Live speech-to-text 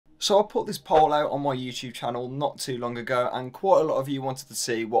So I put this poll out on my YouTube channel not too long ago, and quite a lot of you wanted to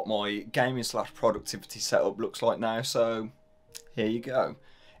see what my gaming / productivity setup looks like now, so here you go.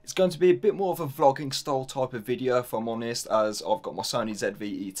 It's going to be a bit more of a vlogging style type of video, if I'm honest, as I've got my Sony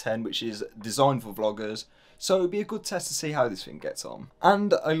ZV-E10, which is designed for vloggers, so it'll be a good test to see how this thing gets on.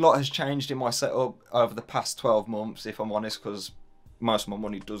 And a lot has changed in my setup over the past 12 months, if I'm honest, because most of my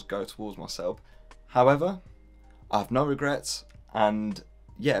money does go towards my setup. However, I have no regrets, and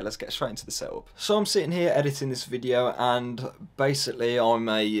yeah, let's get straight into the setup. So I'm sitting here editing this video, and basically I'm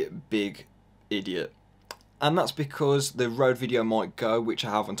a big idiot. And that's because the Rode Video Mic Go, which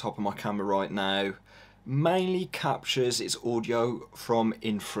I have on top of my camera right now, mainly captures its audio from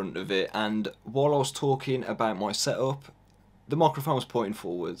in front of it. And while I was talking about my setup, the microphone was pointing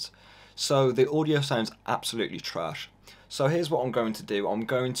forwards. So the audio sounds absolutely trash. So here's what I'm going to do. I'm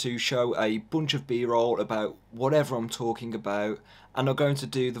going to show a bunch of B-roll about whatever I'm talking about, and I'm going to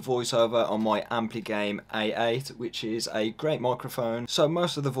do the voiceover on my Ampligame A8, which is a great microphone. So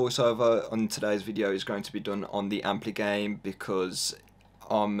most of the voiceover on today's video is going to be done on the Ampligame because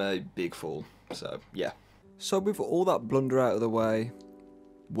I'm a big fool. So yeah. So with all that blunder out of the way,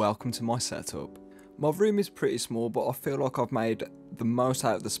 welcome to my setup. My room is pretty small, but I feel like I've made the most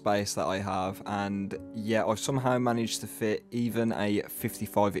out of the space that I have, and yeah, I've somehow managed to fit even a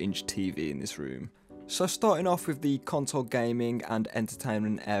 55-inch TV in this room. So starting off with the console gaming and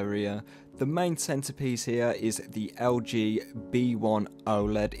entertainment area, the main centerpiece here is the LG B1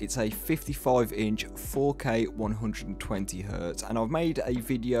 OLED. It's a 55-inch 4K 120Hz, and I've made a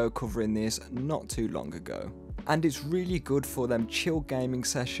video covering this not too long ago. And it's really good for them chill gaming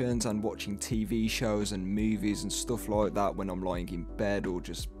sessions and watching TV shows and movies and stuff like that when I'm lying in bed or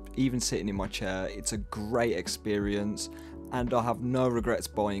just even sitting in my chair. It's a great experience, and I have no regrets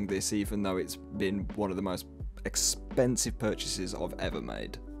buying this, even though it's been one of the most expensive purchases I've ever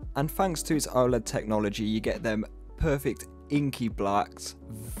made. And thanks to its OLED technology, you get them perfect inky blacks,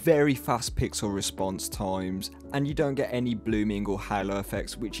 very fast pixel response times, and you don't get any blooming or halo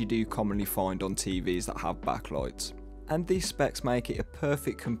effects, which you do commonly find on TVs that have backlights. And these specs make it a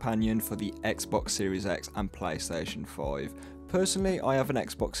perfect companion for the Xbox Series X and PlayStation 5. Personally, I have an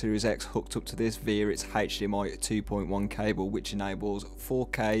Xbox Series X hooked up to this via its HDMI 2.1 cable, which enables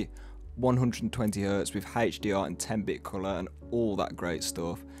 4K 120Hz with HDR and 10-bit colour and all that great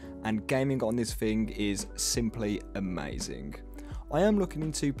stuff. And gaming on this thing is simply amazing. I am looking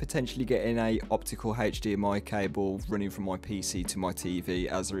into potentially getting a optical HDMI cable running from my PC to my TV,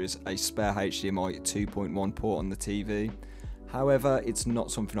 as there is a spare HDMI 2.1 port on the TV. However, it's not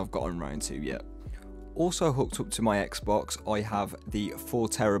something I've gotten around to yet. Also hooked up to my Xbox, I have the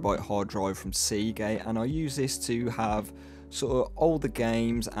 4TB hard drive from Seagate, and I use this to have sort of older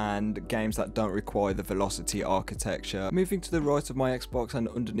games and games that don't require the velocity architecture. Moving to the right of my Xbox and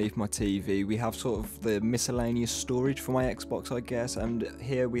underneath my TV, we have sort of the miscellaneous storage for my Xbox, I guess, and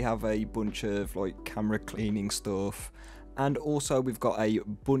here we have a bunch of like camera cleaning stuff, and also we've got a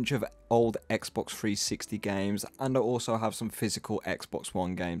bunch of old Xbox 360 games, and I also have some physical Xbox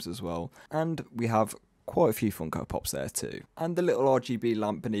One games as well, and we have quite a few Funko Pops there too. And the little RGB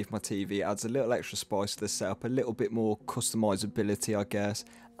lamp beneath my TV adds a little extra spice to the setup, a little bit more customizability I guess,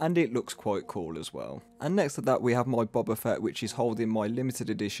 and it looks quite cool as well. And next to that we have my Boba Fett, which is holding my limited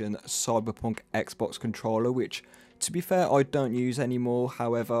edition Cyberpunk Xbox controller, which to be fair I don't use anymore,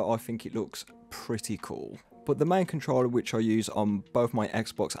 however I think it looks pretty cool. But the main controller which I use on both my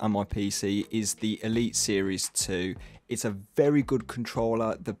Xbox and my PC is the Elite Series 2. It's a very good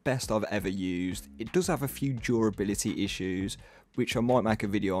controller, the best I've ever used. It does have a few durability issues, which I might make a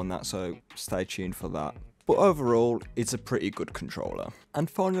video on that, so stay tuned for that. But overall, it's a pretty good controller. And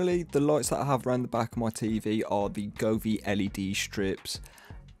finally, the lights that I have around the back of my TV are the Govee LED strips,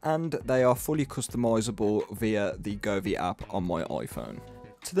 and they are fully customizable via the Govee app on my iPhone.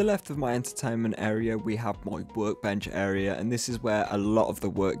 To the left of my entertainment area we have my workbench area, and this is where a lot of the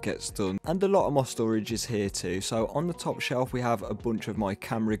work gets done, and a lot of my storage is here too. So on the top shelf we have a bunch of my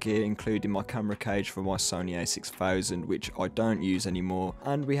camera gear, including my camera cage for my Sony a6000, which I don't use anymore,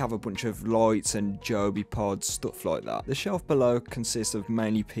 and we have a bunch of lights and Joby pods, stuff like that. The shelf below consists of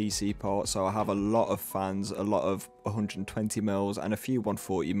mainly PC parts, so I have a lot of fans, a lot of 120mm and a few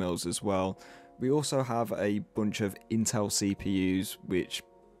 140mm as well. We also have a bunch of Intel CPUs which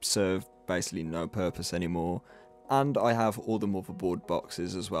serve basically no purpose anymore, and I have all the motherboard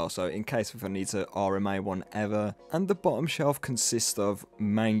boxes as well, so in case if I need to RMA one ever. And the bottom shelf consists of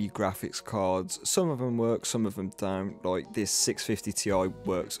mainly graphics cards. Some of them work, some of them don't. Like this 650 Ti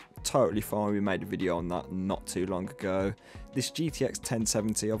works totally fine. We made a video on that not too long ago. This GTX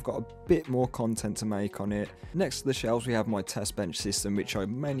 1070, I've got a bit more content to make on it. Next to the shelves we have my test bench system, which I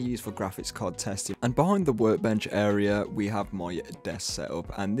mainly use for graphics card testing. And behind the workbench area we have my desk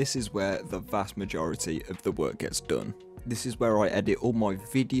setup, and this is where the vast majority of the work gets done. This is where I edit all my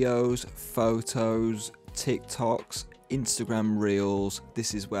videos, photos, TikToks, Instagram reels.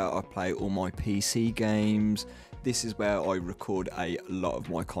 This is where I play all my PC games. This is where I record a lot of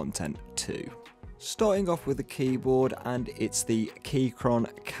my content too. Starting off with the keyboard, and it's the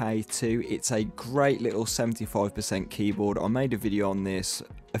Keychron K2. It's a great little 75% keyboard. I made a video on this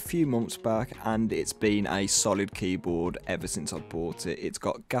a few months back and it's been a solid keyboard ever since I bought it. It's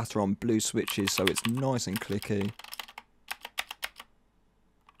got Gateron blue switches, so it's nice and clicky.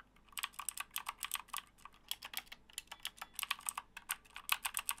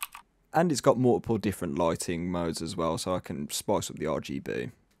 And it's got multiple different lighting modes as well, so I can spice up the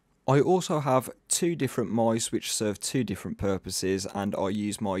RGB. I also have two different mice which serve two different purposes, and I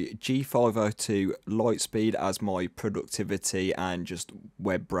use my G502 Lightspeed as my productivity and just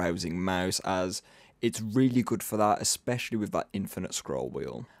web browsing mouse, as it's really good for that, especially with that infinite scroll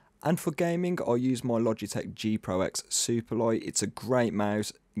wheel. And for gaming, I use my Logitech G Pro X Superlight. It's a great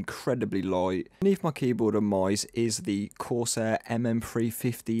mouse, incredibly light. Beneath my keyboard and mice is the Corsair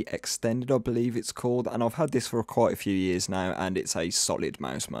MM350 Extended, I believe it's called, and I've had this for quite a few years now, and it's a solid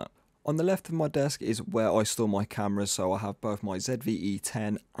mouse mat. On the left of my desk is where I store my cameras, so I have both my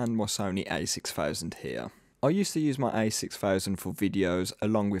ZV-E10 and my Sony a6000 here. I used to use my a6000 for videos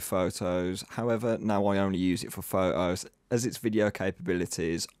along with photos, however now I only use it for photos as its video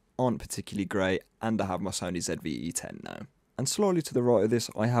capabilities aren't particularly great, and I have my Sony ZV-E10 now. And slightly to the right of this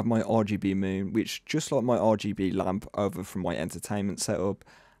I have my RGB moon, which just like my RGB lamp over from my entertainment setup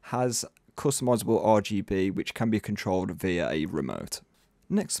has customizable RGB which can be controlled via a remote.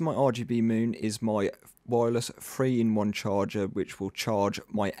 Next to my RGB moon is my wireless 3-in-1 charger which will charge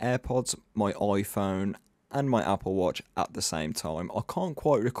my AirPods, my iPhone and my Apple Watch at the same time. I can't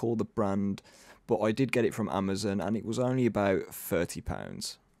quite recall the brand, but I did get it from Amazon and it was only about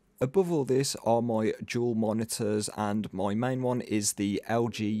 £30. Above all this are my dual monitors, and my main one is the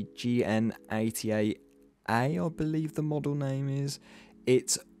LG GN88A, I believe the model name is.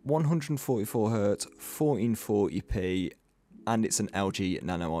 It's 144Hz, 1440p, and it's an LG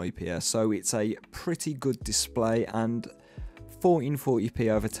Nano IPS, so it's a pretty good display, and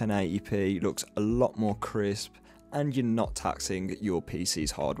 1440p over 1080p looks a lot more crisp, and you're not taxing your PC's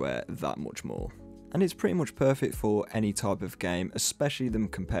hardware that much more. And it's pretty much perfect for any type of game, especially them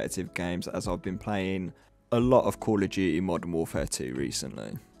competitive games, as I've been playing a lot of Call of Duty Modern Warfare 2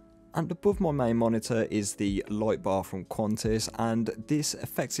 recently. And above my main monitor is the light bar from Qantas, and this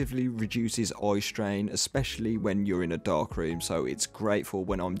effectively reduces eye strain, especially when you're in a dark room, so it's great for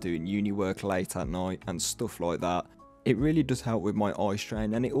when I'm doing uni work late at night and stuff like that. It really does help with my eye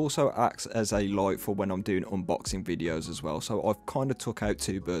strain, and it also acts as a light for when I'm doing unboxing videos as well, so I've kind of took out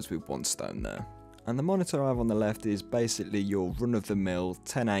two birds with one stone there. And the monitor I have on the left is basically your run-of-the-mill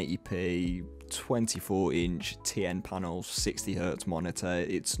 1080p 24-inch TN panel 60Hz monitor.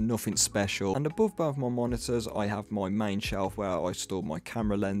 It's nothing special. And above both my monitors I have my main shelf where I store my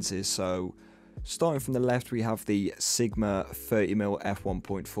camera lenses. So starting from the left we have the Sigma 30mm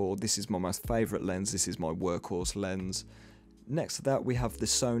f1.4. This is my most favourite lens. This is my workhorse lens. Next to that we have the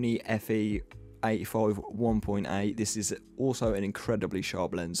Sony FE85 1.8. This is also an incredibly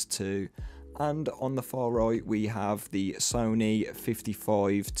sharp lens too. And on the far right we have the Sony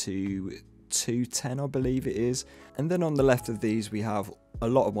 55-210, I believe it is. And then on the left of these we have a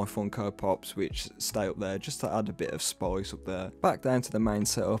lot of my Funko Pops which stay up there just to add a bit of spice up there. Back down to the main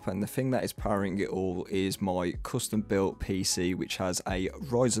setup, and the thing that is powering it all is my custom built PC which has a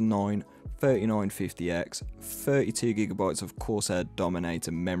Ryzen 9 3950X, 32GB of Corsair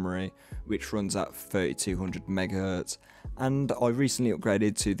Dominator memory which runs at 3200 MHz, and I recently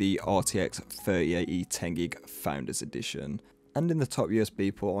upgraded to the RTX 3080 10GB Founders Edition. And in the top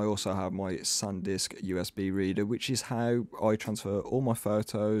USB port I also have my SanDisk USB reader, which is how I transfer all my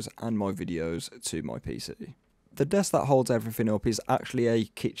photos and my videos to my PC. The desk that holds everything up is actually a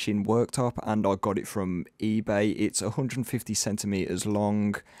kitchen worktop, and I got it from eBay. It's 150 centimeters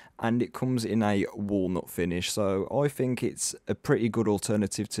long and it comes in a walnut finish, so I think it's a pretty good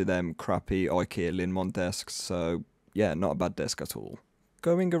alternative to them crappy IKEA Linmon desks, so yeah, not a bad desk at all.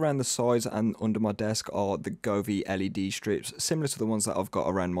 Going around the sides and under my desk are the Govee LED strips, similar to the ones that I've got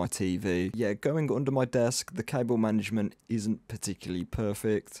around my TV. Yeah, going under my desk, the cable management isn't particularly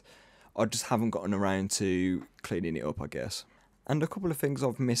perfect. I just haven't gotten around to cleaning it up, I guess. And a couple of things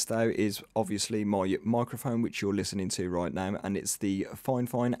I've missed out is obviously my microphone, which you're listening to right now, and it's the Fine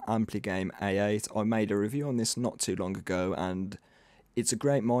Ampligame A8. I made a review on this not too long ago, and it's a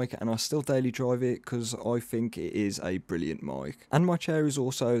great mic, and I still daily drive it because I think it is a brilliant mic. And my chair is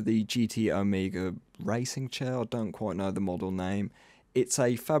also the GT Omega racing chair. I don't quite know the model name. It's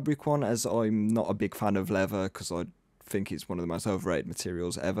a fabric one, as I'm not a big fan of leather because I think it's one of the most overrated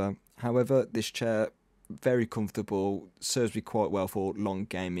materials ever. However, this chair, very comfortable, serves me quite well for long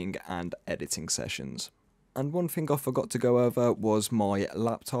gaming and editing sessions. And one thing I forgot to go over was my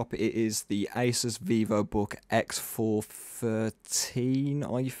laptop. It is the Asus VivoBook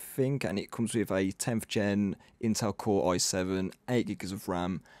X413, I think, and it comes with a 10th gen Intel Core i7, 8GB of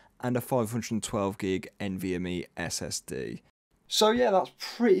RAM, and a 512GB NVMe SSD. So yeah, that's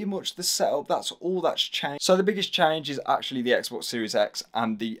pretty much the setup. That's all that's changed. So the biggest change is actually the Xbox Series X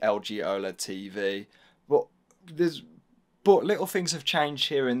and the LG OLED TV. But little things have changed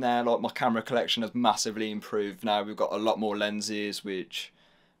here and there, like my camera collection has massively improved now. We've got a lot more lenses, which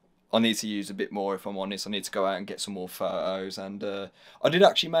I need to use a bit more if I'm honest. I need to go out and get some more photos. And I did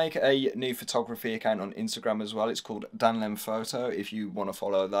actually make a new photography account on Instagram as well. It's called Danlem Photo, if you want to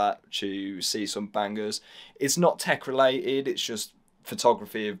follow that to see some bangers. It's not tech related, it's just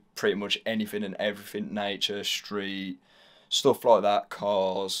photography of pretty much anything and everything, nature, street, stuff like that,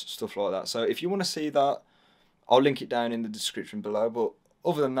 cars, stuff like that. So if you want to see that, I'll link it down in the description below. But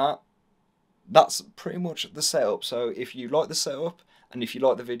other than that, that's pretty much the setup. So if you like the setup and if you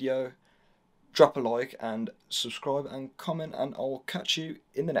like the video, drop a like and subscribe and comment, and I'll catch you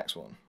in the next one.